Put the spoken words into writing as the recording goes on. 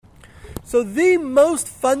So the most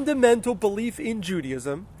fundamental belief in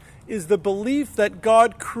Judaism is the belief that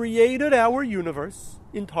God created our universe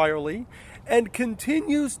entirely and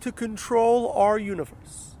continues to control our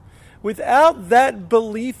universe. Without that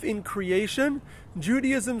belief in creation,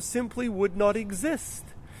 Judaism simply would not exist.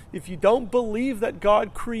 If you don't believe that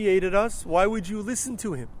God created us, why would you listen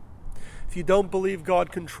to Him? If you don't believe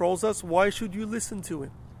God controls us, why should you listen to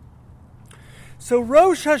Him? So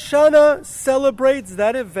Rosh Hashanah celebrates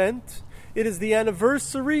that event. It is the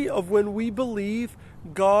anniversary of when we believe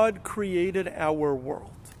God created our world.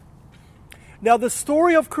 Now, the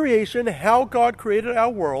story of creation, how God created our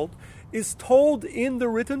world, is told in the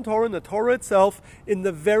written Torah, in the Torah itself, in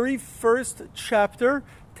the very first chapter,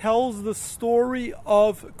 tells the story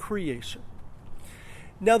of creation.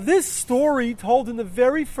 Now, this story told in the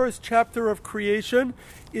very first chapter of creation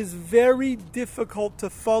is very difficult to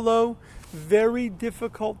follow, very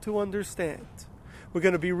difficult to understand. We're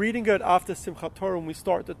going to be reading it after Simchat Torah when we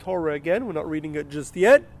start the Torah again. We're not reading it just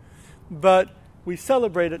yet, but we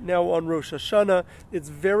celebrate it now on Rosh Hashanah. It's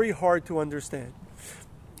very hard to understand.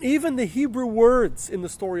 Even the Hebrew words in the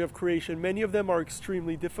story of creation, many of them are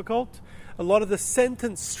extremely difficult. A lot of the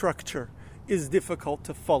sentence structure is difficult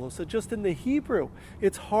to follow. So just in the Hebrew,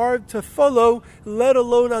 it's hard to follow, let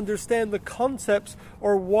alone understand the concepts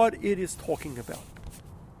or what it is talking about.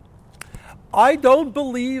 I don't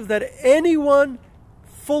believe that anyone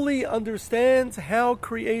fully understands how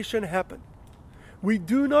creation happened. We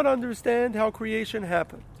do not understand how creation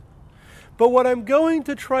happened. But what I'm going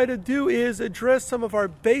to try to do is address some of our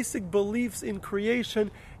basic beliefs in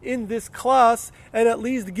creation in this class and at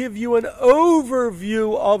least give you an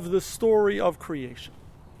overview of the story of creation.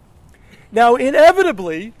 Now,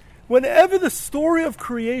 inevitably, whenever the story of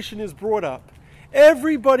creation is brought up,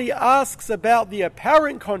 everybody asks about the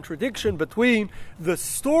apparent contradiction between the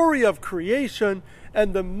story of creation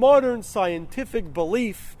and the modern scientific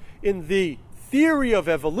belief in the theory of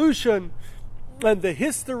evolution and the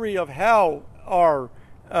history of how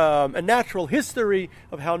a natural history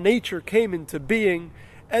of how nature came into being.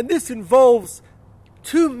 And this involves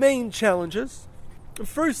two main challenges.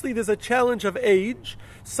 Firstly, there's a challenge of age.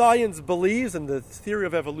 Science believes, and the theory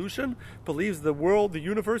of evolution believes the world, the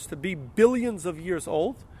universe, to be billions of years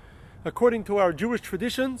old. According to our Jewish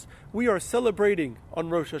traditions, we are celebrating on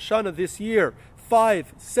Rosh Hashanah this year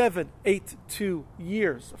 5782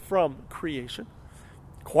 years from creation.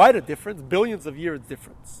 Quite a difference, billions of years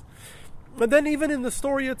difference. And then even in the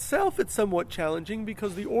story itself, it's somewhat challenging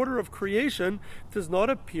because the order of creation does not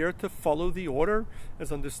appear to follow the order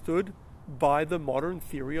as understood by the modern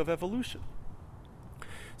theory of evolution.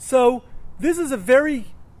 So this is a very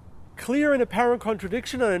clear and apparent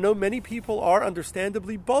contradiction, and I know many people are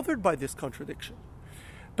understandably bothered by this contradiction.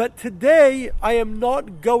 But today, I am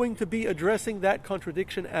not going to be addressing that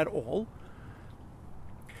contradiction at all.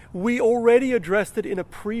 We already addressed it in a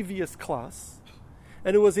previous class,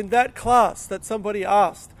 and it was in that class that somebody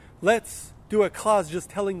asked, let's do a class just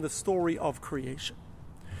telling the story of creation.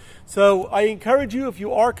 So I encourage you, if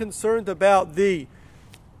you are concerned about the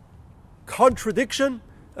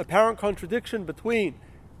apparent contradiction between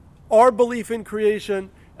our belief in creation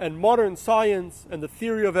and modern science and the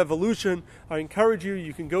theory of evolution, I encourage you,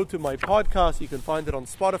 you can go to my podcast. You can find it on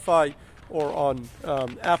Spotify or on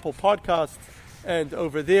Apple Podcasts. And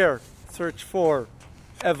over there, search for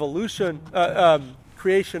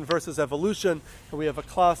creation versus evolution. And we have a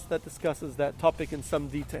class that discusses that topic in some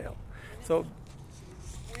detail. So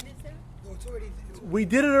we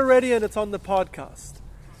did it already, and it's on the podcast.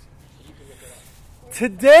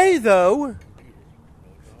 Today, though,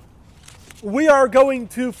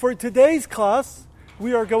 for today's class,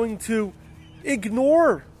 we are going to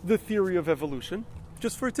ignore the theory of evolution,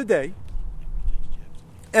 just for today.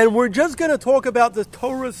 And we're just going to talk about the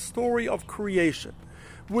Torah's story of creation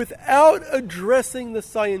without addressing the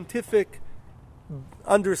scientific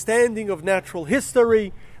understanding of natural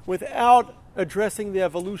history, without addressing the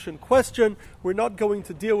evolution question. We're not going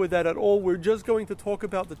to deal with that at all. We're just going to talk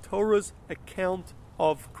about the Torah's account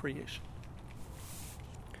of creation.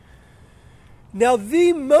 Now,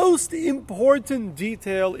 the most important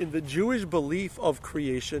detail in the Jewish belief of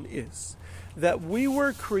creation is that we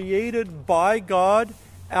were created by God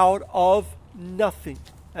out of nothing,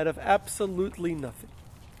 out of absolutely nothing.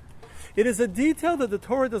 It is a detail that the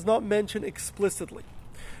Torah does not mention explicitly.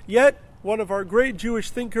 Yet, one of our great Jewish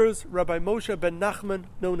thinkers, Rabbi Moshe ben Nachman,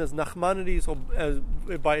 known as Nachmanides, or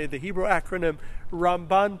by the Hebrew acronym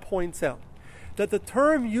Ramban, points out that the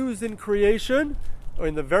term used in creation, or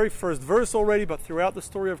in the very first verse already, but throughout the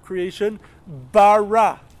story of creation,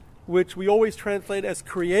 bara, which we always translate as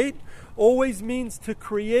create, always means to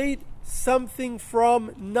create something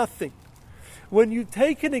from nothing. When you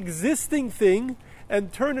take an existing thing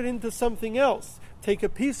and turn it into something else, take a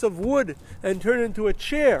piece of wood and turn it into a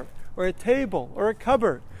chair, or a table, or a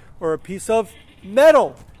cupboard, or a piece of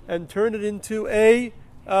metal and turn it into a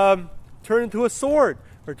sword,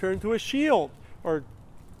 or turn it into a shield, or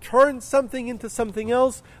turn something into something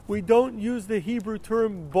else, we don't use the Hebrew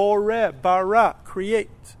term boreh, bara,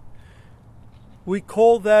 create. We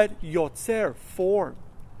call that yotzer, form,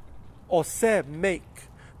 oseh, make.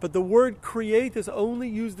 But the word create is only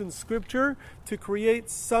used in Scripture to create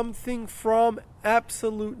something from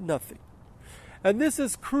absolute nothing. And this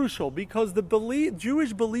is crucial because the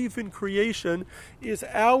Jewish belief in creation is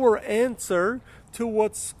our answer to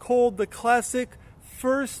what's called the classic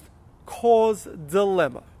first cause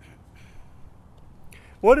dilemma.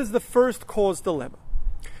 What is the first cause dilemma?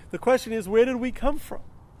 The question is, where did we come from?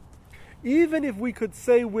 Even if we could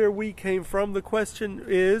say where we came from, the question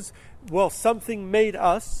is, well, something made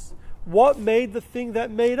us. What made the thing that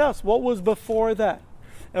made us? What was before that?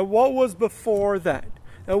 And what was before that?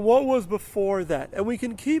 And what was before that? And we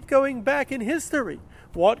can keep going back in history.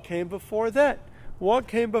 What came before that? What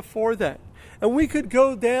came before that? And we could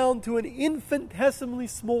go down to an infinitesimally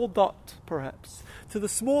small dot, perhaps, to the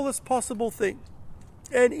smallest possible thing.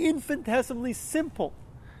 An infinitesimally simple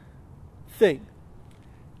thing.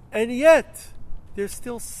 And yet, there's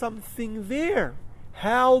still something there.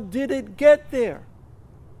 How did it get there?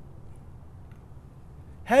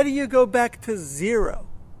 How do you go back to zero?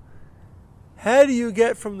 How do you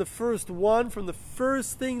get from the first one, from the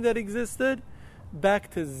first thing that existed,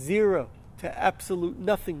 back to zero, to absolute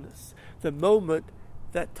nothingness, the moment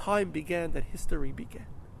that time began, that history began?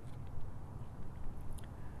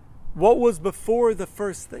 What was before the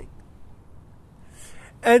first thing?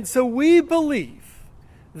 And so we believe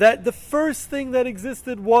that the first thing that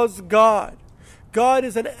existed was God. God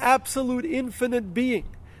is an absolute infinite being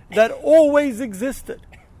that always existed,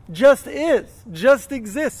 just is, just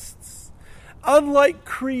exists. Unlike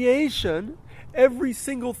creation, every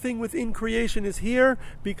single thing within creation is here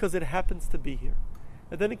because it happens to be here.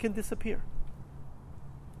 And then it can disappear.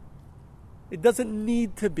 It doesn't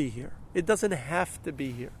need to be here. It doesn't have to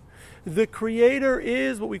be here. The Creator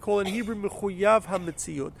is what we call in Hebrew mechuyav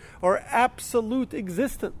hametziyut, or absolute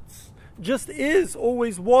existence. Just is,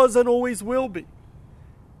 always was, and always will be.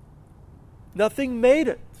 Nothing made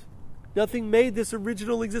it. Nothing made this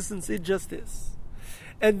original existence. It just is.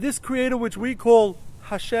 And this Creator, which we call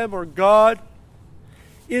Hashem or God,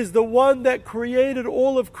 is the one that created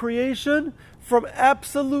all of creation from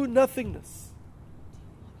absolute nothingness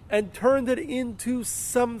and turned it into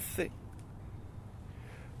something.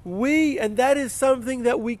 And that is something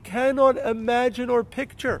that we cannot imagine or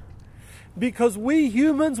picture. Because we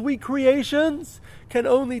humans, we creations, can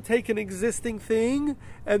only take an existing thing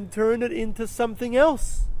and turn it into something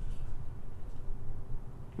else.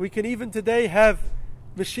 We can even today have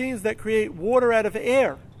machines that create water out of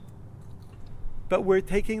air. But we're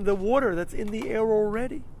taking the water that's in the air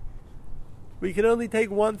already. We can only take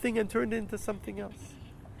one thing and turn it into something else.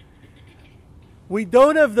 We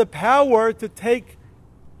don't have the power to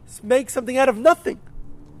make something out of nothing.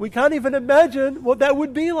 We can't even imagine what that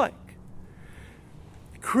would be like.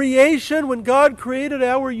 Creation, when God created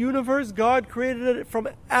our universe, God created it from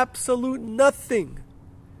absolute nothing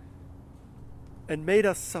and made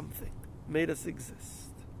us something, made us exist.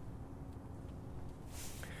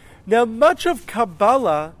 Now, much of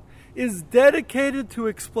Kabbalah is dedicated to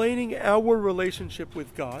explaining our relationship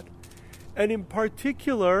with God, and in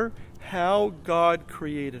particular, how God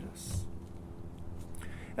created us.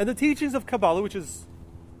 And the teachings of Kabbalah, which is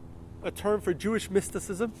a term for Jewish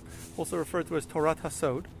mysticism, also referred to as Torat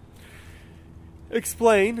Hasod,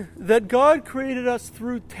 explain that God created us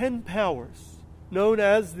through 10 powers, known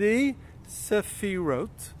as the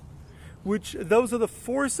Sefirot, which those are the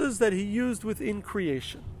forces that He used within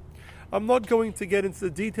creation. I'm not going to get into the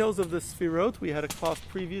details of the Sefirot. We had a class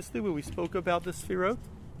previously where we spoke about the Sefirot,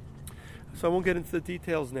 so I won't get into the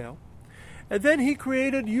details now. And then He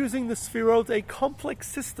created, using the Sefirot, a complex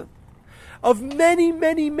system of many,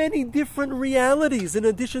 many, many different realities in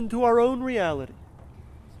addition to our own reality.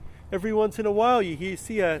 Every once in a while you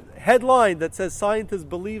see a headline that says scientists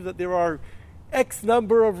believe that there are X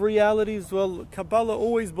number of realities. Well, Kabbalah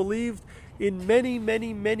always believed in many,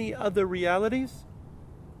 many, many other realities,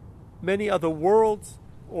 many other worlds,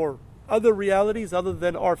 or other realities other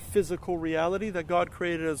than our physical reality that God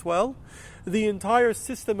created as well. The entire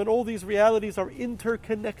system and all these realities are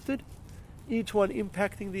interconnected, each one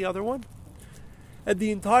impacting the other one. And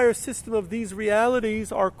the entire system of these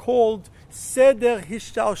realities are called Seder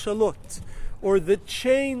Hishtalshalot, or the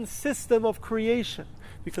chain system of creation,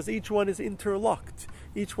 because each one is interlocked.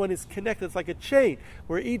 Each one is connected. It's like a chain,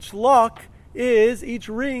 where each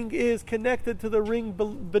ring is connected to the ring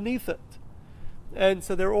beneath it. And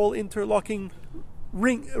so they're all interlocking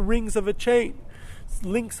rings of a chain,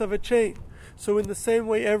 links of a chain. So in the same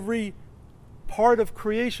way, every part of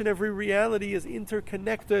creation, every reality is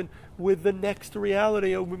interconnected with the next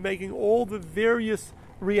reality, and we're making all the various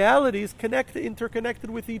realities interconnected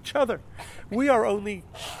with each other. We are only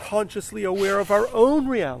consciously aware of our own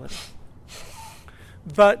reality.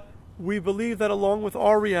 But we believe that along with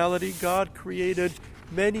our reality, God created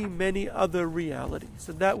many, many other realities.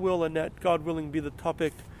 And that will, Annette, God willing, be the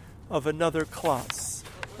topic of another class,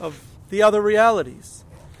 of the other realities.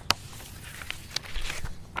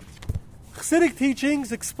 Chassidic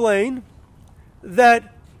teachings explain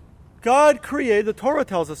that the Torah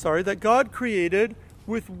tells us, that God created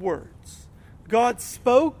with words. God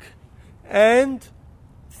spoke and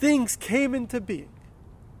things came into being.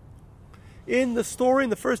 In the story, in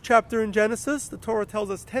the first chapter in Genesis, the Torah tells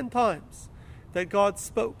us 10 times that God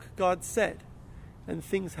spoke, God said, and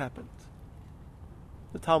things happened.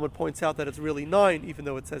 The Talmud points out that it's really 9, even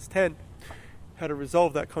though it says 10. How to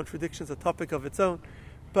resolve that contradiction is a topic of its own.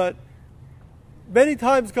 But many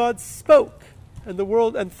times God spoke, and the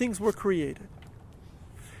world and things were created.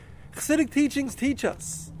 Chassidic teachings teach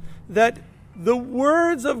us that the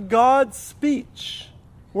words of God's speech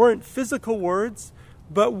weren't physical words,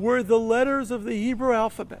 but were the letters of the Hebrew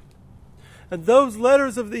alphabet. And those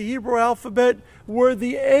letters of the Hebrew alphabet were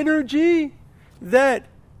the energy that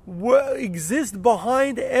exists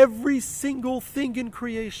behind every single thing in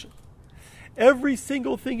creation. Every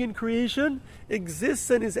single thing in creation exists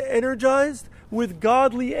and is energized with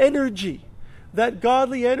godly energy. That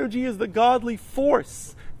godly energy is the godly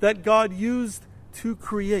force that God used to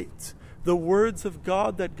create. The words of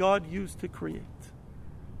God that God used to create.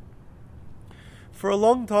 For a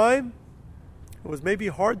long time, it was maybe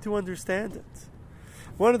hard to understand it.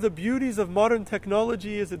 One of the beauties of modern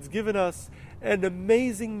technology is it's given us an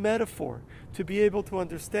amazing metaphor to be able to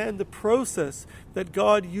understand the process that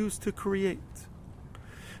God used to create.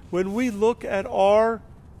 When we look at our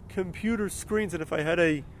computer screens, and if I had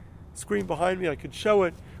a screen behind me, I could show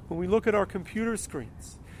it. When we look at our computer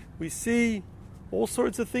screens, we see all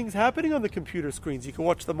sorts of things happening on the computer screens. You can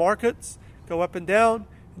watch the markets go up and down,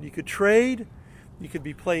 and you could trade. You could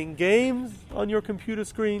be playing games on your computer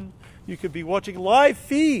screen. You could be watching live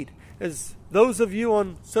feed, as those of you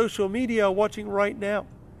on social media are watching right now.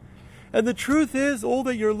 And the truth is, all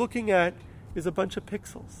that you're looking at is a bunch of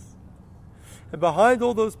pixels. And behind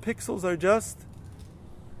all those pixels are just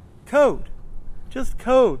code. Just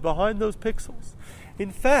code behind those pixels.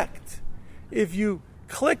 In fact, if you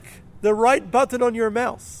click the right button on your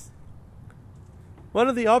mouse, one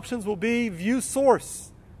of the options will be view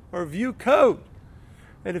source or view code.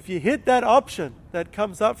 And if you hit that option that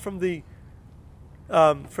comes up from the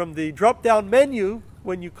drop-down menu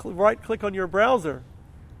when you right-click on your browser,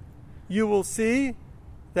 you will see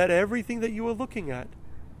that everything that you were looking at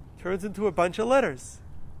turns into a bunch of letters.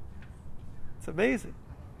 It's amazing.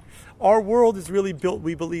 Our world is really built,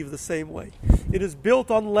 we believe, the same way. It is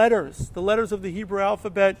built on letters, the letters of the Hebrew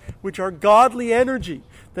alphabet, which are godly energy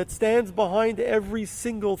that stands behind every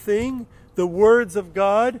single thing, the words of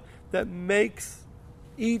God that makes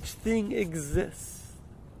each thing exist.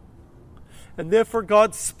 And therefore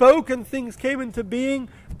God spoke and things came into being.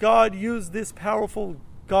 God used this powerful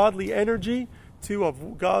godly energy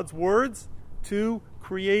of God's words to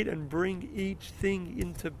create and bring each thing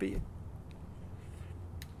into being.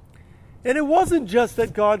 And it wasn't just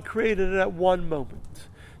that God created it at one moment.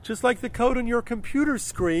 Just like the code on your computer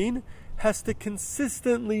screen has to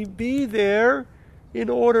consistently be there in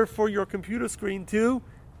order for your computer screen to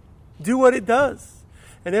do what it does.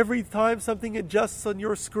 And every time something adjusts on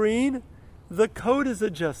your screen, the code is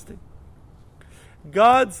adjusting.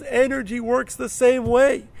 God's energy works the same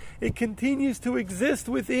way. It continues to exist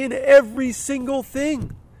within every single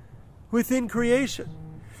thing within creation.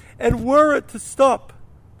 And were it to stop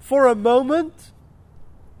for a moment,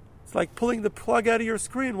 it's like pulling the plug out of your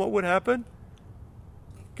screen. What would happen?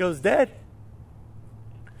 It goes dead.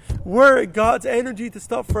 Were God's energy to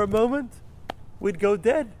stop for a moment, we'd go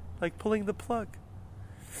dead, like pulling the plug.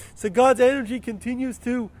 So God's energy continues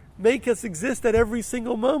to make us exist at every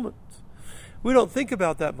single moment. We don't think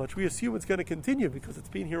about that much. We assume it's going to continue because it's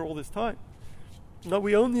been here all this time. No,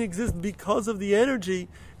 we only exist because of the energy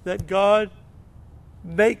that God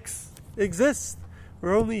makes exist.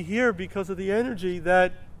 We're only here because of the energy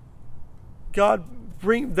that God,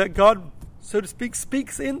 so to speak,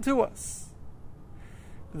 speaks into us.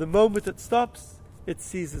 The moment it stops, it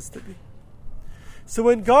ceases to be. So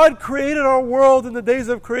when God created our world in the days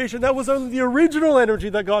of creation, that was only the original energy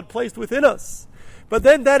that God placed within us. But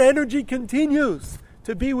then that energy continues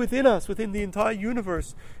to be within us, within the entire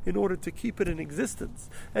universe, in order to keep it in existence.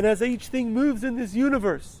 And as each thing moves in this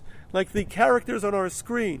universe, like the characters on our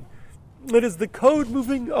screen, it is the code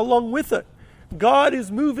moving along with it. God is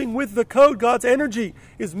moving with the code. God's energy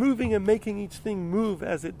is moving and making each thing move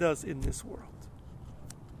as it does in this world.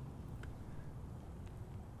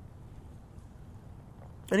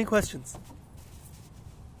 Any questions?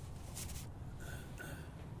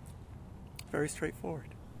 Very straightforward.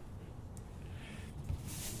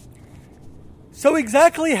 So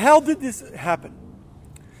exactly how did this happen?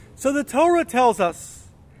 So the Torah tells us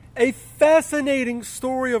a fascinating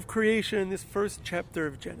story of creation in this first chapter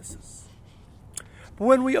of Genesis. But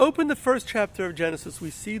when we open the first chapter of Genesis, we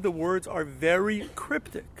see the words are very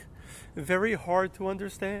cryptic, very hard to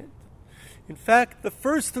understand. In fact, the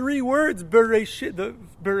first three words, Bereshit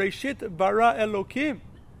bara Elokim,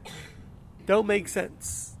 don't make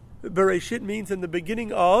sense. Bereshit means in the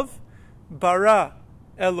beginning of, bara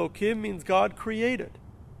Elokim means God created.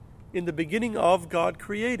 In the beginning of, God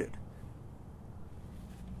created.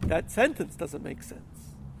 That sentence doesn't make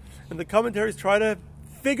sense. And the commentaries try to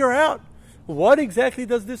figure out what exactly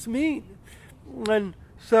does this mean. And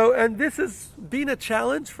this has been a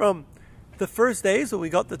challenge from the first days when we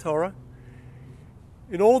got the Torah.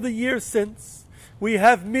 In all the years since, we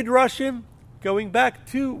have midrashim going back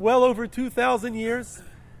to well over 2,000 years,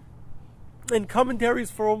 and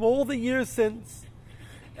commentaries from all the years since,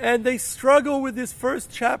 and they struggle with this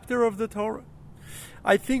first chapter of the Torah.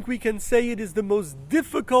 I think we can say it is the most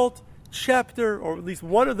difficult chapter, or at least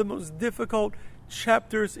one of the most difficult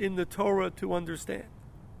chapters in the Torah to understand.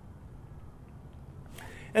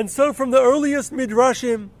 And so from the earliest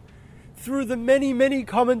midrashim, through the many, many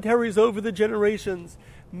commentaries over the generations,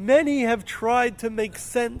 many have tried to make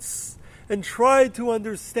sense and tried to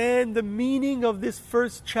understand the meaning of this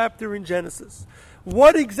first chapter in Genesis.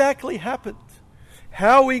 What exactly happened?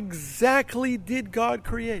 How exactly did God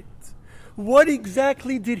create? What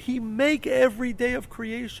exactly did He make every day of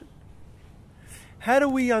creation? How do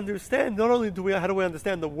we understand, not only how do we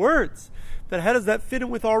understand the words, but how does that fit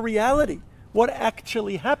in with our reality? What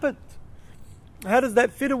actually happened? How does that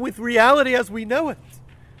fit in with reality as we know it?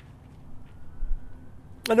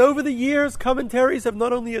 And over the years, commentaries have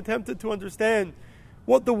not only attempted to understand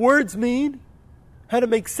what the words mean, how to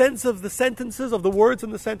make sense of the sentences, of the words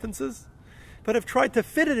and the sentences, but have tried to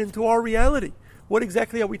fit it into our reality. What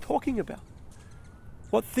exactly are we talking about?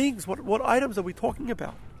 What things, what items are we talking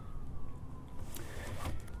about?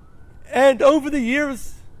 And over the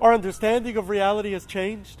years, our understanding of reality has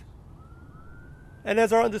changed. And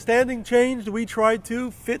as our understanding changed, we tried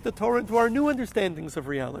to fit the Torah into our new understandings of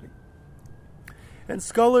reality. And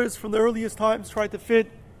scholars from the earliest times tried to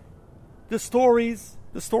fit the story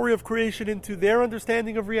of creation into their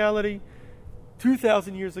understanding of reality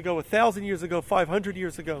 2,000 years ago, 1,000 years ago, 500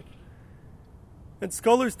 years ago. And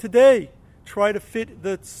scholars today try to fit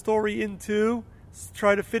into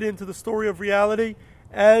the story of reality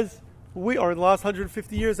as we are in the last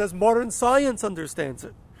 150 years, as modern science understands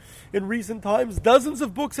it. In recent times, dozens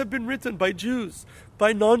of books have been written by Jews,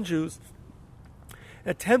 by non-Jews,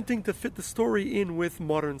 attempting to fit the story in with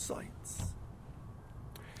modern science.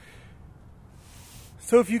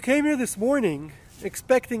 So if you came here this morning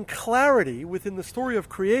expecting clarity within the story of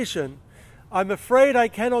creation, I'm afraid I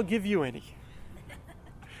cannot give you any.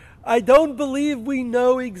 I don't believe we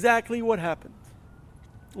know exactly what happened.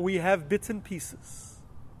 We have bits and pieces.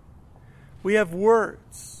 We have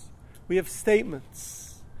words. We have statements.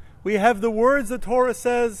 We have the words the Torah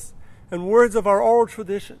says and words of our oral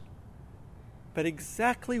tradition. But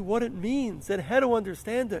exactly what it means and how to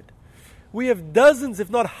understand it, we have dozens,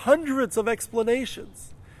 if not hundreds, of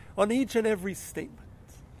explanations on each and every statement.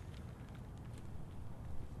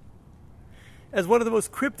 As one of the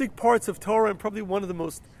most cryptic parts of Torah, and probably one of the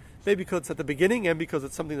most, maybe because it's at the beginning and because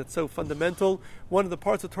it's something that's so fundamental, one of the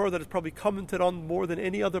parts of Torah that is probably commented on more than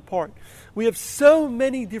any other part. We have so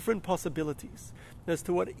many different possibilities as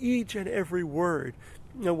to what each and every word,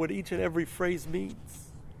 what each and every phrase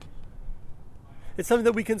means. It's something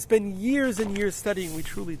that we can spend years and years studying. We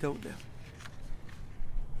truly don't know.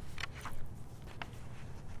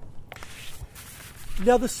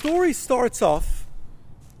 Now the story starts off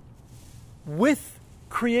with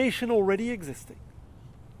creation already existing.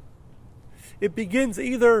 It begins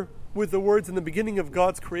either with the words in the beginning of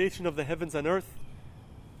God's creation of the heavens and earth.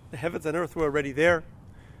 The heavens and earth were already there.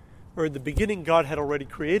 Or in the beginning, God had already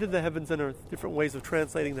created the heavens and earth. Different ways of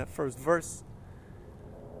translating that first verse.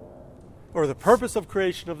 Or the purpose of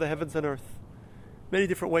creation of the heavens and earth. Many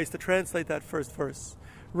different ways to translate that first verse.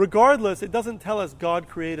 Regardless, it doesn't tell us God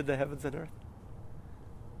created the heavens and earth.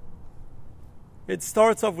 It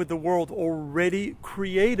starts off with the world already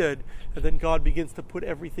created, and then God begins to put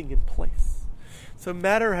everything in place. So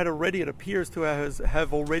matter had already, it appears to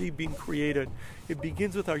have already been created. It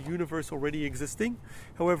begins with our universe already existing.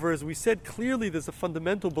 However, as we said, clearly there's a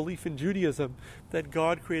fundamental belief in Judaism that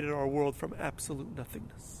God created our world from absolute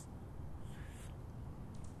nothingness.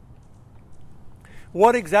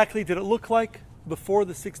 What exactly did it look like before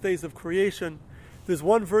the 6 days of creation? There's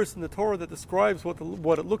one verse in the Torah that describes what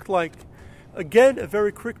it looked like. Again, a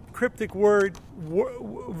very cryptic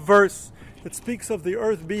verse that speaks of the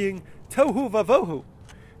earth being tohu vavohu.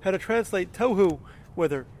 How to translate tohu,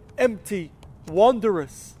 whether empty,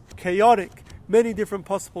 wondrous, chaotic, many different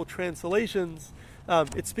possible translations.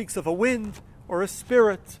 It speaks of a wind, or a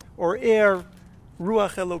spirit, or air,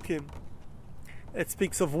 ruach elokim. It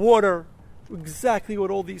speaks of water, exactly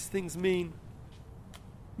what all these things mean.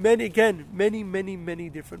 Many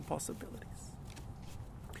different possibilities.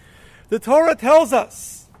 The Torah tells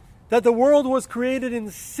us that the world was created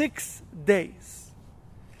in 6 days.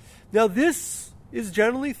 Now this is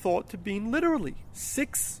generally thought to mean literally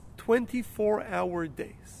 6 24-hour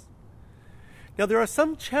days. Now there are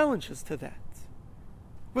some challenges to that.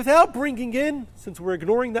 Without bringing in, since we're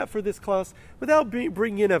ignoring that for this class, without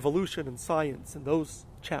bringing in evolution and science and those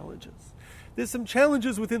challenges, there's some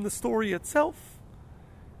challenges within the story itself.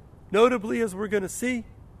 Notably, as we're going to see,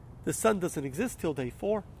 the sun doesn't exist till day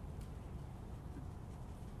 4.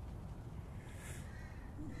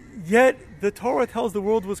 Yet, the Torah tells the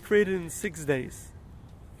world was created in 6 days.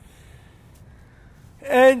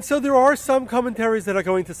 And so there are some commentaries that are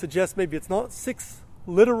going to suggest maybe it's not 6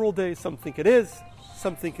 literal days. Some think it is,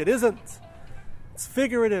 some think it isn't. It's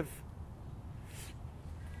figurative.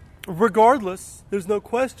 Regardless, there's no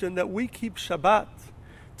question that we keep Shabbat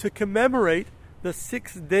to commemorate the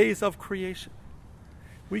 6 days of creation.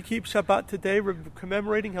 We keep Shabbat today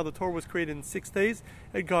commemorating how the Torah was created in 6 days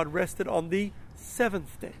and God rested on the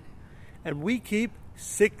 7th day. And we keep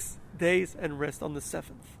 6 days and rest on the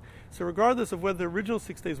 7th. So regardless of whether the original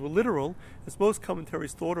 6 days were literal, as most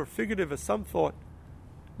commentaries thought, or figurative as some thought,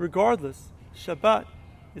 regardless, Shabbat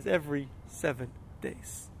is every 7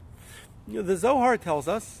 days. The Zohar tells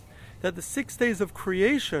us that the 6 days of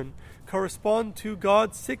creation correspond to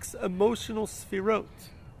God's 6 emotional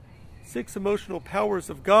sfirot, 6 emotional powers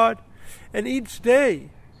of God, and each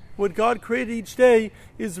day, what God created each day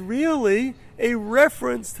is really a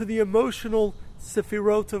reference to the emotional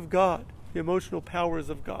sefirot of God, the emotional powers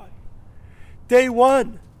of God. Day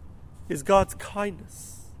 1 is God's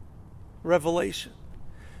kindness, revelation.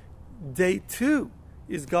 Day 2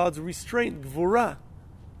 is God's restraint, gvura,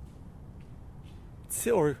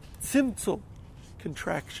 or tzimtzum,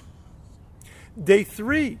 contraction. Day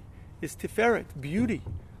 3 is tiferet, beauty,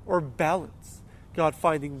 or balance, God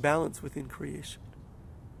finding balance within creation.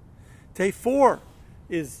 Day 4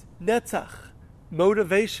 is netzach,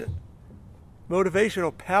 motivation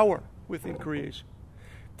or power within creation.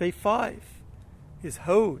 Day 5 is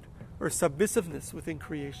hod, or submissiveness within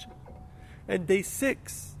creation. And day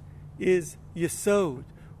 6 is yesod,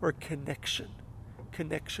 or connection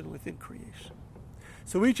within creation.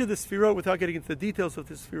 So each of the sfirot, without getting into the details of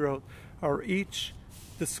the sfirot, are each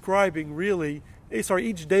describing really,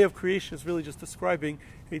 each day of creation is really just describing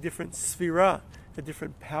a different sfirah, a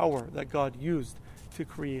different power that God used to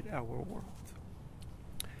create our world.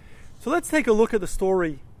 So let's take a look at the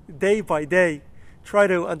story day by day, try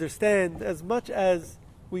to understand as much as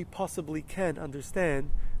we possibly can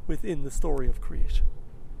understand within the story of creation.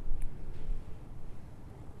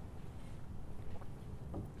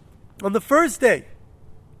 On the first day,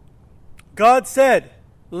 God said,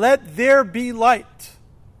 "Let there be light."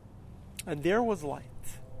 And there was light.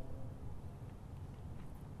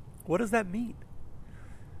 What does that mean?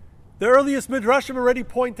 The earliest Midrashim already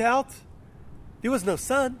point out there was no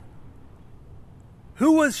sun.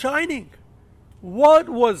 Who was shining? What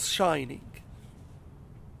was shining?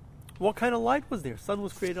 What kind of light was there? Sun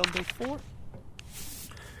was created on day 4.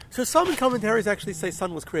 So some commentaries actually say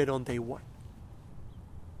sun was created on day 1.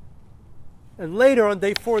 And later on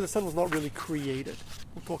day 4, the sun was not really created.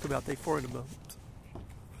 We'll talk about day 4 in a moment.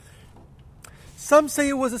 Some say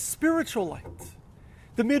it was a spiritual light.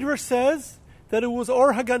 The Midrash says that it was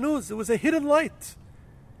Or Haganuz, it was a hidden light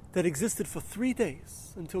that existed for 3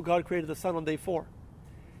 days until God created the sun on day 4.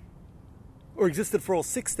 Or existed for all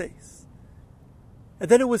 6 days. And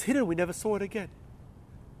then it was hidden, we never saw it again.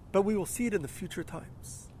 But we will see it in the future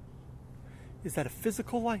times. Is that a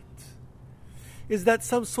physical light? Is that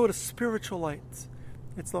some sort of spiritual light?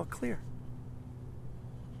 It's not clear.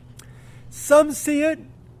 Some see it,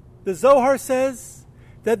 the Zohar says,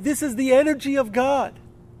 that this is the energy of God,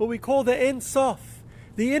 what we call the Ein Sof,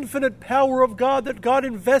 the infinite power of God that God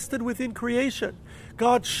invested within creation.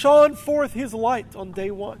 God shone forth His light on day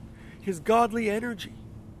one, His godly energy.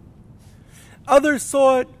 Others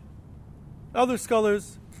saw it, other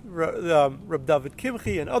scholars, Reb David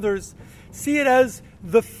Kimchi and others, see it as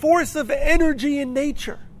the force of energy in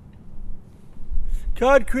nature.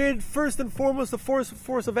 God created first and foremost the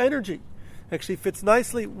force of energy. Actually fits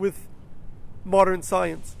nicely with modern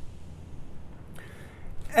science.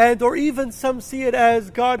 And or even some see it as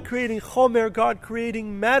God creating chomer, God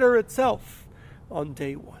creating matter itself on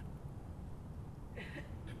day one.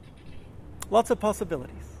 Lots of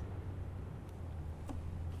possibilities.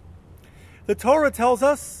 The Torah tells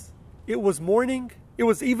us it was morning, it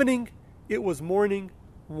was evening, it was morning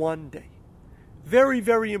one day. Very,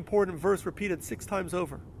 very important verse repeated 6 times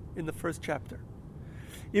over in the first chapter.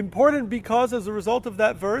 Important because as a result of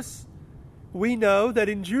that verse, we know that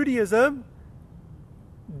in Judaism,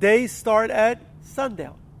 days start at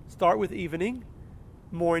sundown. Start with evening,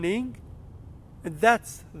 morning, and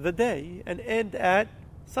that's the day, and end at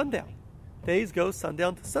sundown. Days go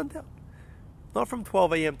sundown to sundown. Not from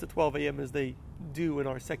 12 a.m. to 12 a.m. as they do in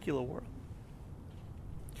our secular world.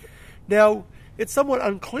 Now, it's somewhat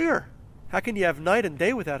unclear. How can you have night and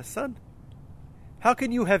day without a sun? How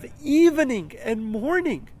can you have evening and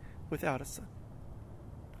morning without a sun?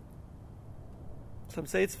 Some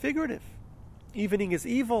say it's figurative. Evening is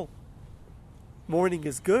evil. Morning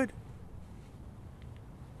is good.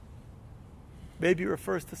 Maybe it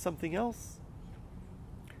refers to something else.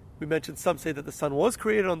 We mentioned some say that the sun was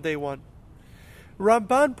created on day one.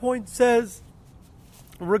 Ramban says,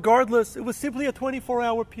 regardless, it was simply a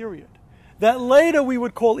 24-hour period. That later we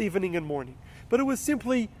would call evening and morning. But it was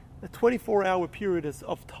simply a 24-hour period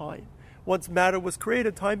of time. Once matter was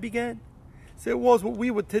created, time began. So it was what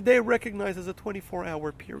we would today recognize as a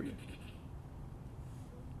 24-hour period.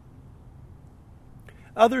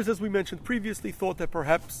 Others, as we mentioned previously, thought that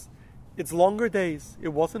perhaps it's longer days. It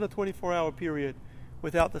wasn't a 24-hour period.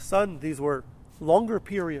 Without the sun, these were longer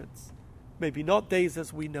periods. Maybe not days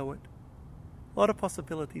as we know it. A lot of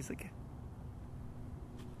possibilities again.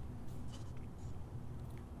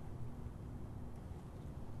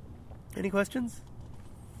 Any questions?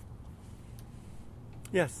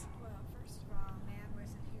 Yes? Well, first of all, man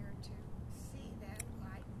wasn't here to see that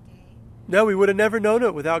light and day. No, we would have never known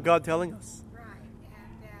it without God telling us. Right,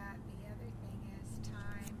 and that the other thing is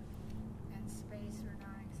time and space were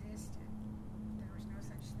non-existent. There was no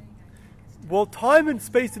such thing, I think, as time. Well, time and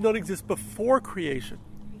space did not exist before creation.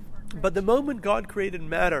 Before creation. But the moment God created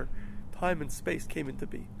matter, time and space came into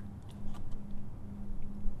being.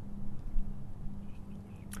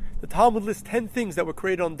 The Talmud lists 10 things that were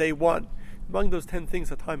created on day one. Among those 10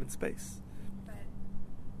 things are time and space. But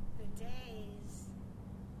the days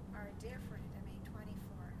are different. I mean,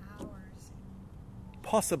 24 hours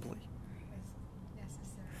Possibly. is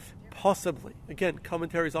necessarily different. Possibly. Again,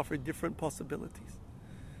 commentaries offer different possibilities.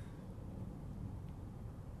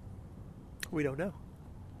 We don't know.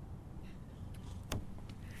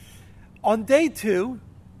 On day 2,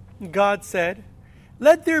 God said,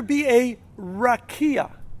 let there be a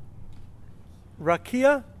rakia.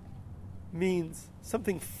 Rakia means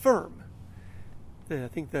something firm. I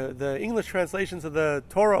think the English translations of the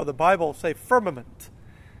Torah or the Bible say firmament.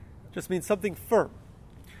 Just means something firm.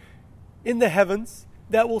 In the heavens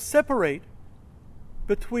that will separate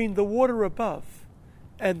between the water above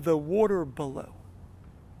and the water below.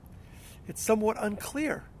 It's somewhat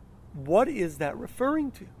unclear. What is that referring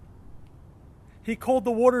to? He called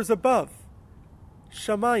the waters above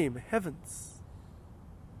Shamayim, heavens.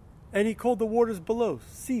 And he called the waters below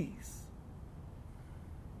seas.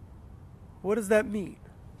 What does that mean?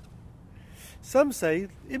 Some say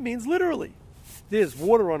it means literally. There's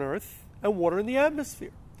water on earth and water in the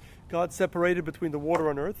atmosphere. God separated between the water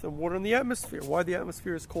on earth and water in the atmosphere. Why the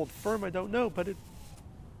atmosphere is called firm, I don't know, but it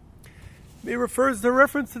refers to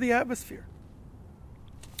reference to the atmosphere.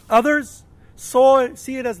 Others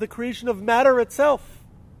see it as the creation of matter itself.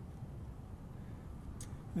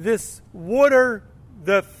 This water,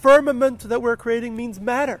 the firmament that we're creating, means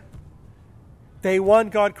matter. Day 1,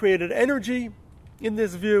 God created energy. In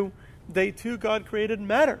this view, day 2, God created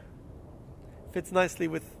matter. Fits nicely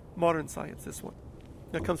with modern science, this one.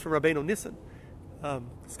 That comes from Rabbeinu Nissan, a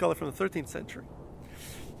scholar from the 13th century.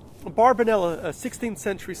 Barbanel, a 16th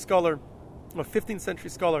century scholar, a 15th century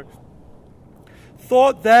scholar,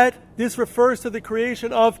 thought that this refers to the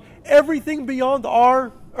creation of everything beyond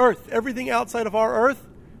our earth. Everything outside of our earth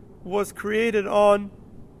was created on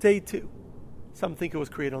day 2. Some think it was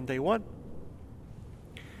created on day 1.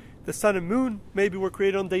 The sun and moon maybe were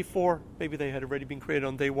created on day 4. Maybe they had already been created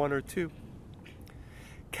on day 1 or 2.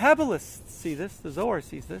 Kabbalists see this, the Zohar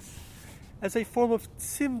sees this, as a form of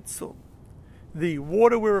tzimtzum. The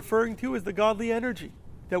water we're referring to is the godly energy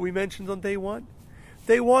that we mentioned on day 1.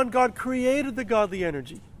 Day 1, God created the godly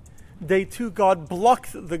energy. Day 2, God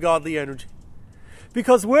blocked the godly energy.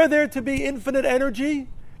 Because were there to be infinite energy,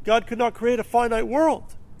 God could not create a finite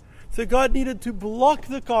world. So God needed to block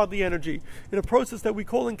the godly energy in a process that we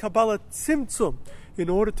call in Kabbalah tzimtzum in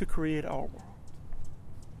order to create our world.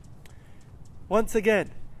 Once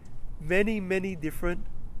again, many, many different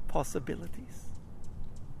possibilities.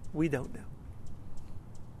 We don't know.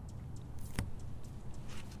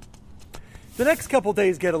 The next couple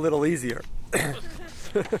days get a little easier.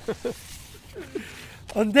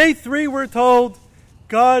 On day 3, we're told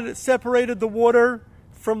God separated the water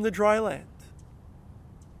from the dry land.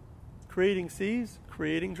 Creating seas,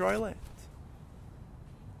 creating dry land.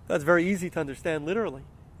 That's very easy to understand literally.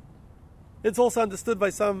 It's also understood by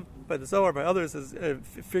some, by the Zohar, by others, as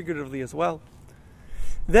figuratively as well.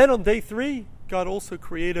 Then on day 3, God also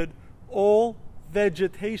created all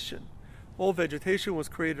vegetation. All vegetation was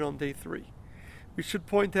created on day 3. We should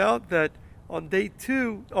point out that on day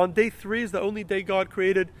 3 is the only day God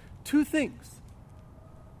created 2 things.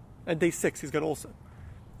 And day 6 He's going to also.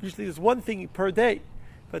 Usually there's 1 thing per day.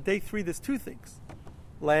 But day 3 there's 2 things.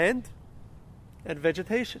 Land and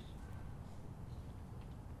vegetation.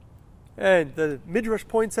 And the Midrash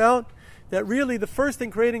points out that really the first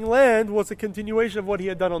thing creating land was a continuation of what He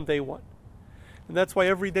had done on day 1. And that's why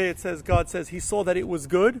every day it says, God says He saw that it was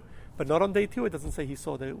good, but not on day 2 it doesn't say He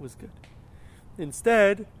saw that it was good.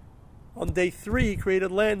 Instead, on day 3 He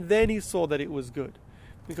created land, then He saw that it was good.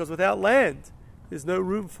 Because without land, there's no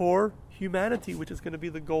room for humanity, which is going to be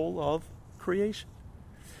the goal of creation.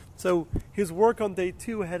 So His work on day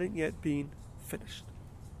 2 hadn't yet been finished.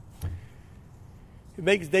 It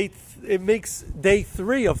makes day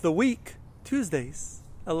 3 of the week, Tuesdays,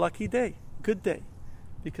 a lucky day, good day,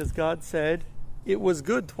 because God said it was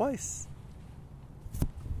good twice.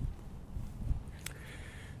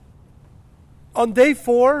 On day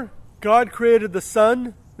 4, God created the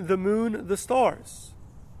sun, the moon, the stars,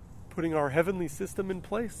 putting our heavenly system in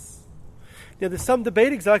place. Now, there's some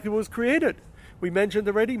debate exactly what was created. We mentioned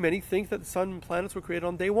already, many think that the sun and planets were created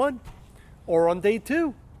on day 1 or on day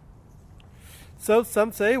 2. So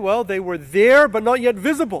some say, well, they were there but not yet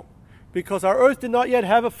visible because our Earth did not yet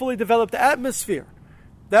have a fully developed atmosphere.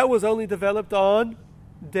 That was only developed on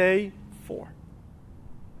day 4.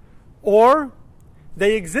 Or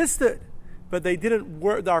they existed, but they didn't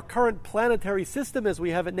work. Our current planetary system as we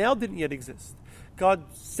have it now didn't yet exist. God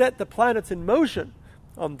set the planets in motion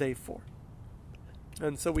on day 4.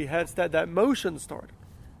 And so we had that motion started.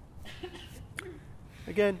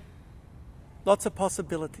 Again, lots of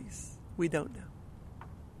possibilities. We don't know.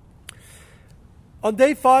 On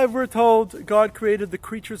day 5, we're told God created the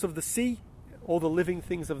creatures of the sea, all the living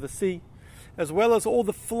things of the sea, as well as all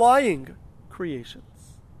the flying creations.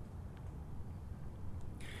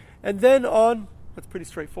 And then that's pretty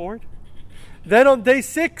straightforward. Then on day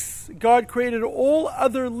 6, God created all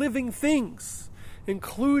other living things,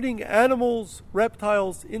 including animals,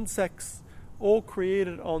 reptiles, insects, all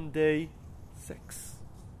created on day 6.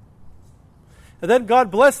 And then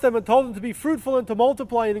God blessed them and told them to be fruitful and to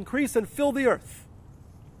multiply and increase and fill the earth.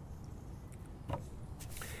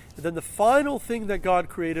 And then the final thing that God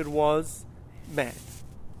created was man.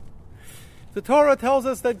 The Torah tells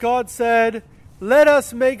us that God said, let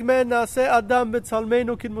us make man, na'aseh adam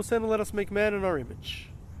b'tzalmenu kidmusenu, let us make man in our image.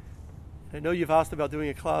 I know you've asked about doing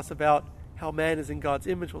a class about how man is in God's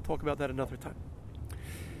image. We'll talk about that another time.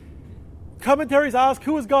 Commentaries ask,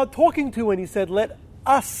 who is God talking to when He said, let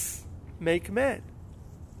us make man?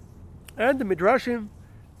 And the Midrashim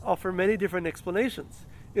offer many different explanations.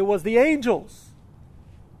 It was the angels.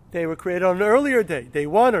 They were created on an earlier day, day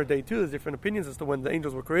 1 or day 2. There's different opinions as to when the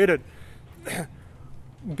angels were created.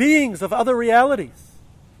 Beings of other realities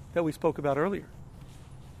that we spoke about earlier.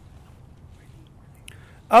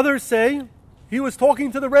 Others say He was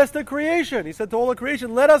talking to the rest of creation. He said to all of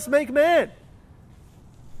creation, let us make man.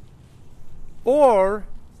 Or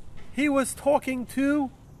He was talking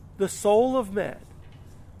to the soul of man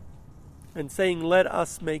and saying, let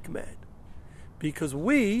us make man. Because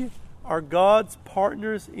we are God's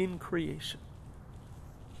partners in creation.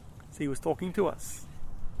 So He was talking to us.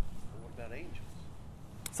 What about angels?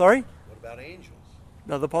 Sorry? What about angels?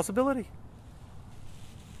 Another possibility.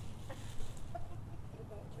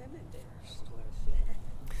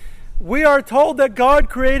 We are told that God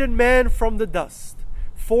created man from the dust,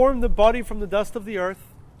 formed the body from the dust of the earth,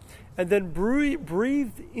 and then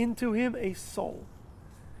breathed into him a soul.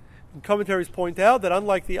 And commentaries point out that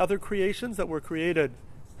unlike the other creations that were created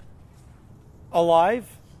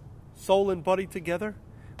alive, soul and body together,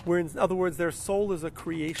 where in other words their soul is a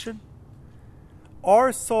creation,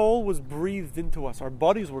 our soul was breathed into us. Our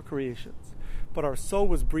bodies were creations, but our soul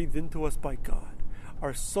was breathed into us by God.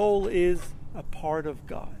 Our soul is a part of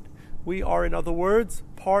God. We are, in other words,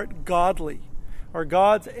 part godly. Are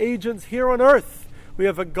God's agents here on earth. We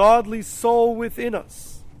have a godly soul within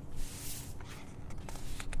us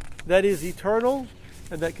that is eternal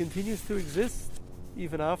and that continues to exist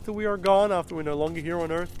even after we are gone, after we're no longer here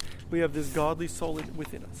on earth. We have this godly soul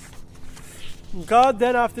within us. God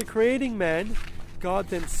then, after creating man, God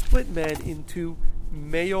then split man into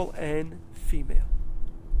male and female.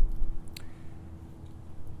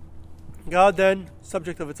 God then,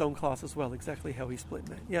 subject of its own class as well, exactly how he split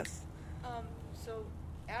man. Yes? So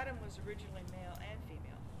Adam was originally male and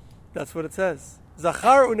female. That's what it says.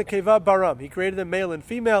 Zachar unekeva baram. He created them male and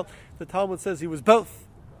female. The Talmud says he was both.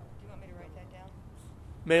 Do you want me to write that down?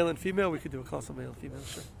 Male and female? We could do a class of male and female,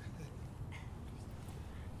 sure.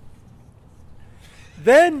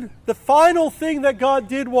 Then, the final thing that God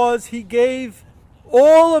did was he gave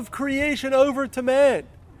all of creation over to man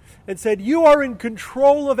and said, you are in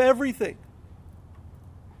control of everything.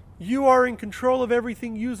 You are in control of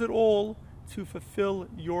everything. Use it all to fulfill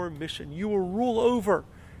your mission. You will rule over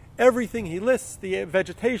everything he lists, the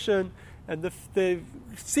vegetation and the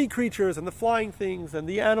sea creatures and the flying things and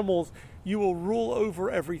the animals. You will rule over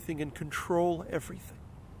everything and control everything.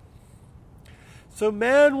 So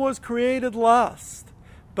man was created last,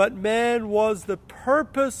 but man was the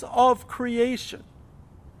purpose of creation.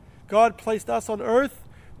 God placed us on earth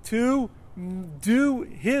to do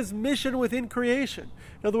his mission within creation.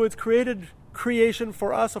 In other words, created creation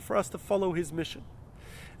for us, or for us to follow his mission.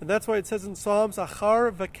 And that's why it says in Psalms,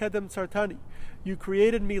 Achar v'kedem tzartani. You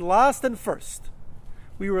created me last and first.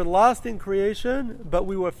 We were last in creation, but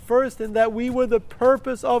we were first in that we were the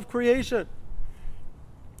purpose of creation.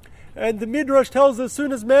 And the Midrash tells us as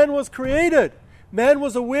soon as man was created, man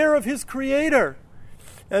was aware of his creator.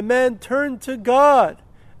 And man turned to God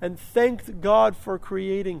and thanked God for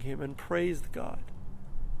creating him and praised God.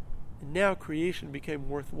 And now creation became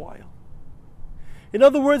worthwhile. In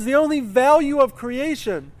other words, the only value of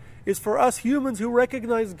creation is for us humans who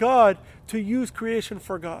recognize God to use creation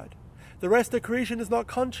for God. The rest of creation is not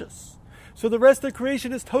conscious. So the rest of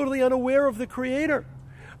creation is totally unaware of the Creator.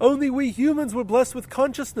 Only we humans were blessed with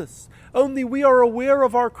consciousness. Only we are aware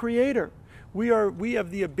of our Creator. We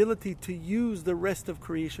have the ability to use the rest of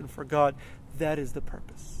creation for God. That is the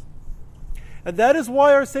purpose. And that is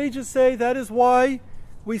why our sages say, that is why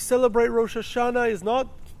we celebrate Rosh Hashanah is not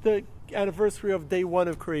the anniversary of day 1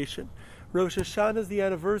 of creation. Rosh Hashanah is the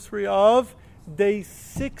anniversary of day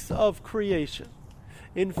 6 of creation.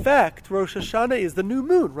 In fact, Rosh Hashanah is the new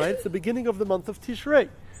moon, right? It's the beginning of the month of Tishrei.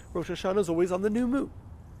 Rosh Hashanah is always on the new moon.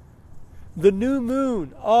 The new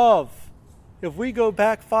moon of, if we go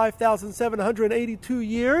back 5,782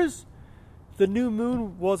 years, the new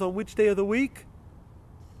moon was on which day of the week?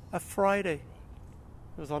 A Friday.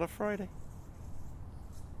 It was on a Friday.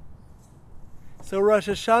 So Rosh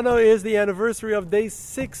Hashanah is the anniversary of day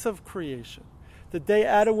 6 of creation. The day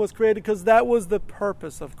Adam was created, because that was the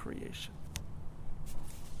purpose of creation.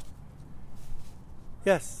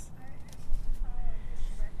 Yes? And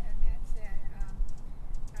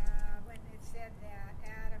that's when it said that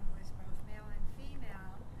Adam was both male and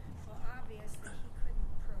female, well, obviously he couldn't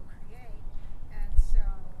procreate, and so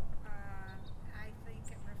I think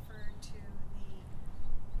it referred to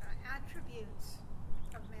the attributes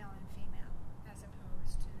of male and female as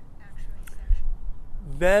opposed to actually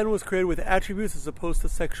sexual. Man was created with attributes as opposed to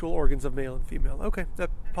sexual organs of male and female. Okay, that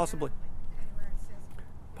possibly. Anywhere it says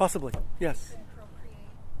Possibly, yes. couldn't procreate.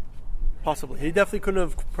 Possibly. He definitely couldn't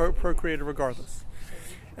have procreated regardless.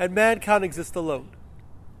 And man can't exist alone.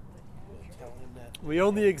 Tell him that. We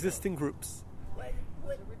only exist in groups.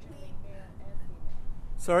 Wouldn't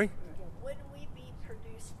Sorry? we be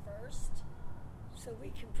produced first, so we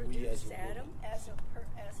can We as produce a Adam as a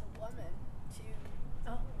woman to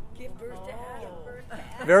give birth to Adam?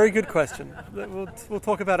 Very good question. We'll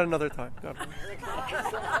talk about it another time. Put that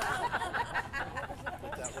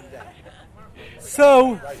one down.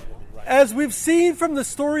 So, Right, woman, right. as we've seen from the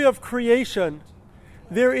story of creation,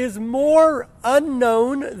 there is more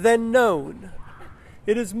unknown than known.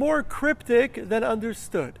 It is more cryptic than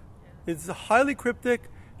understood. It's highly cryptic,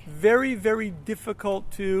 very, very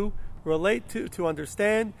difficult to relate to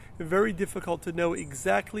understand, and very difficult to know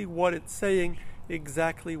exactly what it's saying,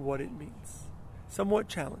 exactly what it means. Somewhat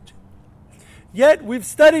challenging. Yet, we've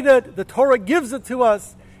studied it, the Torah gives it to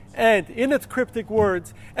us, and in its cryptic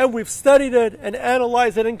words, and we've studied it and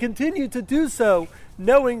analyzed it and continue to do so,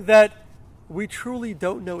 knowing that we truly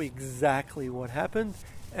don't know exactly what happened,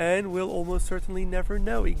 and we'll almost certainly never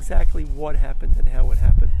know exactly what happened and how it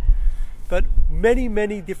happened. But many,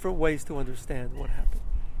 many different ways to understand what happened.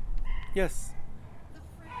 Yes? The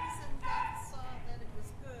phrase, and God saw that it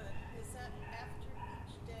was good, is that after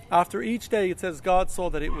each day? After each day, it says God saw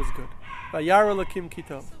that it was good. Vayara Elokim ki tov.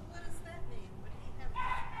 So what does that mean? Would he have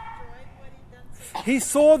enjoyed what he done so far? He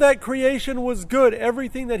saw that creation was good.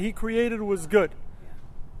 Everything that he created was good.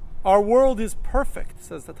 Our world is perfect,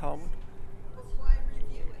 says the Talmud. Well, why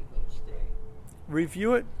review it each day?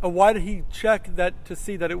 Review it. Why did he check that to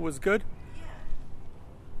see that it was good? Yeah.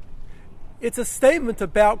 It's a statement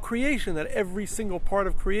about creation, that every single part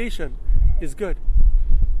of creation is good.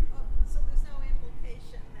 Oh, so there's no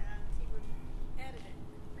implication that he would edit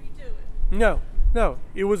it, redo it. No.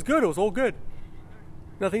 It was good. It was all good.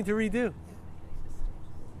 Nothing to redo.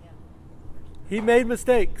 He made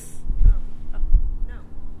mistakes. No.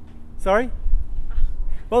 Sorry?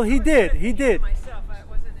 Well, he did. Myself, I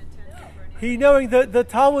wasn't intending for anything. He knowing the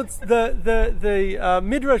Talmud, the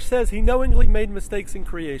Midrash says he knowingly made mistakes in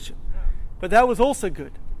creation, but that was also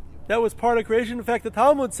good. That was part of creation. In fact, the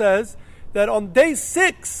Talmud says that on day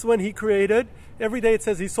 6, when he created, every day it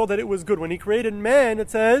says he saw that it was good. When he created man, it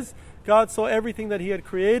says God saw everything that he had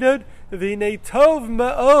created. V'nei tov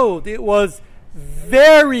ma'od. It was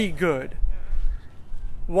very good.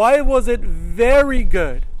 Why was it very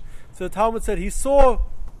good? So the Talmud said he saw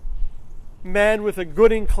man with a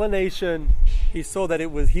good inclination. He saw that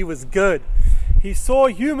he was good. He saw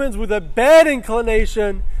humans with a bad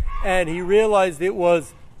inclination, and he realized it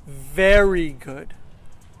was very good.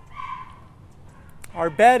 Our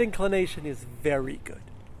bad inclination is very good.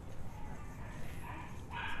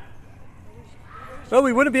 Well,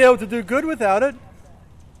 we wouldn't be able to do good without it.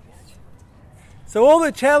 So all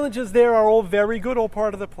the challenges there are all very good, all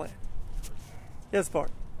part of the plan. Yes,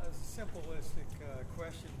 Bart? It's a simplistic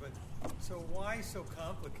question, but so why so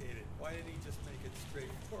complicated? Why didn't he just make it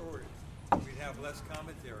straightforward? We'd have less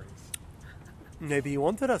commentaries. Maybe he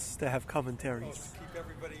wanted us to have Oh, commentaries. to keep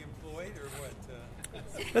everybody employed, or what?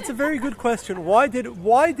 That's a very good question. Why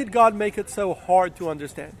did God make it so hard to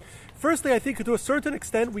understand? Firstly, I think to a certain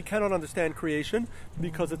extent we cannot understand creation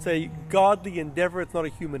because it's a godly endeavor, it's not a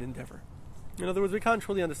human endeavor. In other words, we can't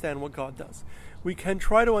truly understand what God does. We can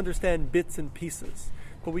try to understand bits and pieces,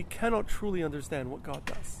 but we cannot truly understand what God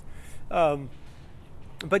does.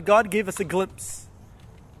 But God gave us a glimpse,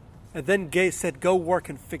 and then said, go work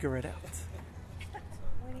and figure it out.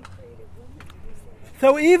 When he created woman, he said,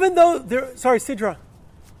 So even though sorry, Sidra.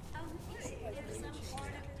 There's some part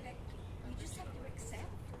of it that you just have to accept.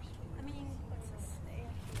 I mean,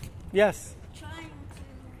 Yes. trying to,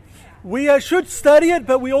 We should study it,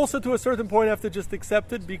 but we also, to a certain point, have to just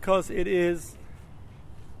accept it because it is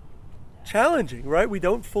challenging, right? We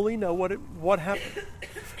don't fully know what happened.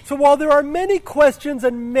 So while there are many questions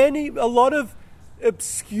and a lot of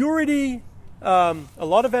obscurity, a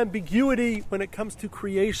lot of ambiguity when it comes to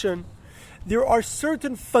creation, there are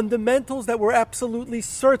certain fundamentals that we're absolutely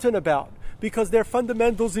certain about because they're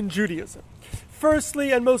fundamentals in Judaism.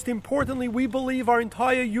 Firstly, and most importantly, we believe our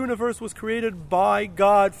entire universe was created by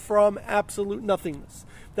God from absolute nothingness.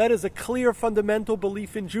 That is a clear fundamental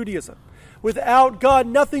belief in Judaism. Without God,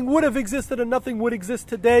 nothing would have existed and nothing would exist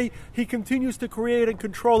today. He continues to create and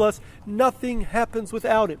control us. Nothing happens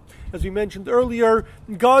without Him. As we mentioned earlier,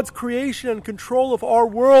 God's creation and control of our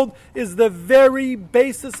world is the very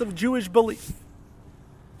basis of Jewish belief.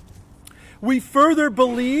 We further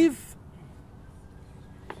believe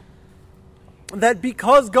that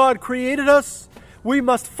because God created us, we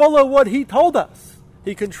must follow what He told us.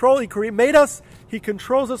 He made us, He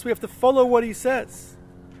controls us, we have to follow what He says.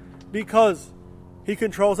 Because He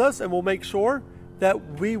controls us and will make sure that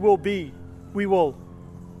there will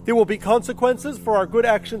be consequences for our good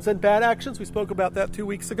actions and bad actions. We spoke about that 2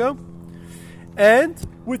 weeks ago. And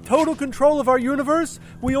with total control of our universe,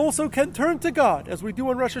 we also can turn to God, as we do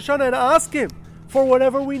on Rosh Hashanah, and ask Him for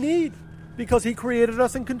whatever we need, because He created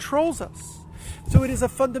us and controls us. So it is a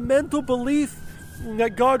fundamental belief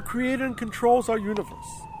that God created and controls our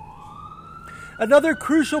universe. Another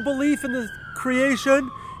crucial belief in the creation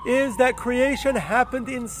is that creation happened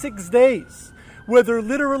in 6 days, whether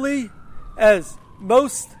literally, as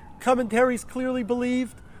most commentaries clearly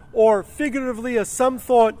believed, or figuratively, as some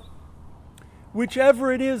thought.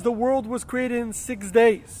 Whichever it is, the world was created in 6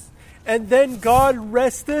 days. And then God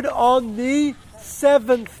rested on the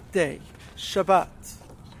 7th day, Shabbat.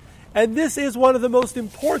 And this is one of the most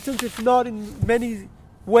important, if not in many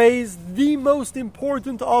ways, the most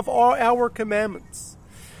important of our commandments.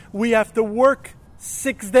 We have to work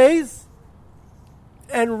 6 days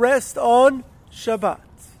and rest on Shabbat.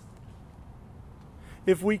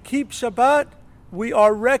 If we keep Shabbat, we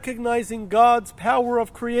are recognizing God's power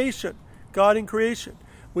of creation, God in creation.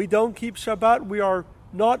 We don't keep Shabbat, we are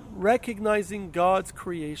not recognizing God's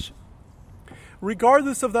creation.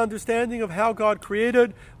 Regardless of the understanding of how God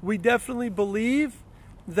created, we definitely believe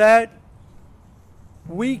that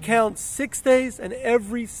we count 6 days, and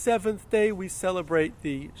every 7th day we celebrate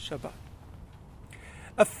the Shabbat.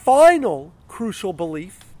 A final crucial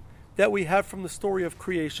belief that we have from the story of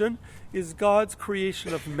creation is God's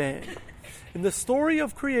creation of man. In the story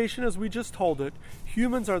of creation, as we just told it,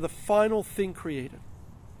 humans are the final thing created.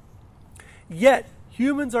 Yet,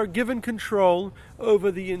 humans are given control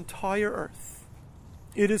over the entire earth.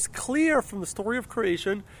 It is clear from the story of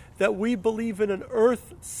creation that we believe in an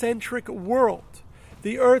earth-centric world.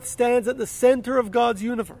 The earth stands at the center of God's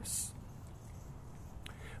universe.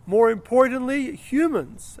 More importantly,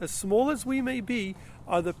 humans, as small as we may be,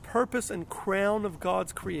 are the purpose and crown of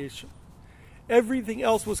God's creation. Everything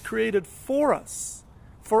else was created for us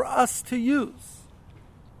to use.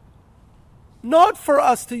 Not for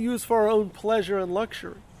us to use for our own pleasure and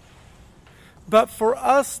luxury, but for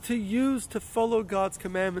us to use to follow God's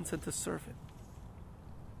commandments and to serve Him.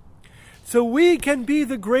 So we can be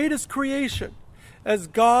the greatest creation as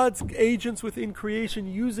God's agents within creation,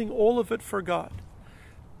 using all of it for God.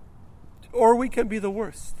 Or we can be the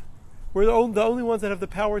worst. We're the only ones that have the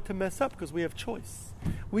power to mess up because we have choice.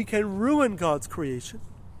 We can ruin God's creation.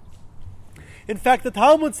 In fact, the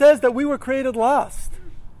Talmud says that we were created last.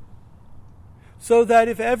 So that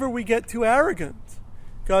if ever we get too arrogant,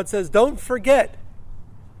 God says, don't forget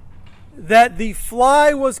that the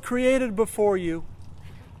fly was created before you.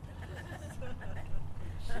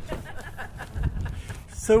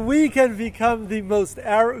 So we can become the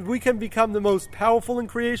most powerful in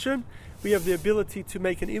creation. We have the ability to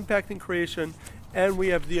make an impact in creation, and we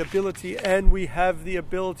have the ability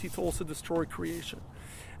to also destroy creation.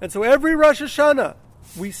 And so every Rosh Hashanah,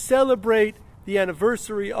 we celebrate the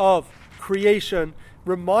anniversary of creation,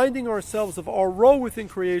 reminding ourselves of our role within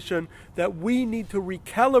creation, that we need to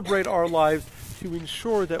recalibrate our lives to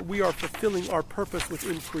ensure that we are fulfilling our purpose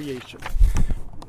within creation.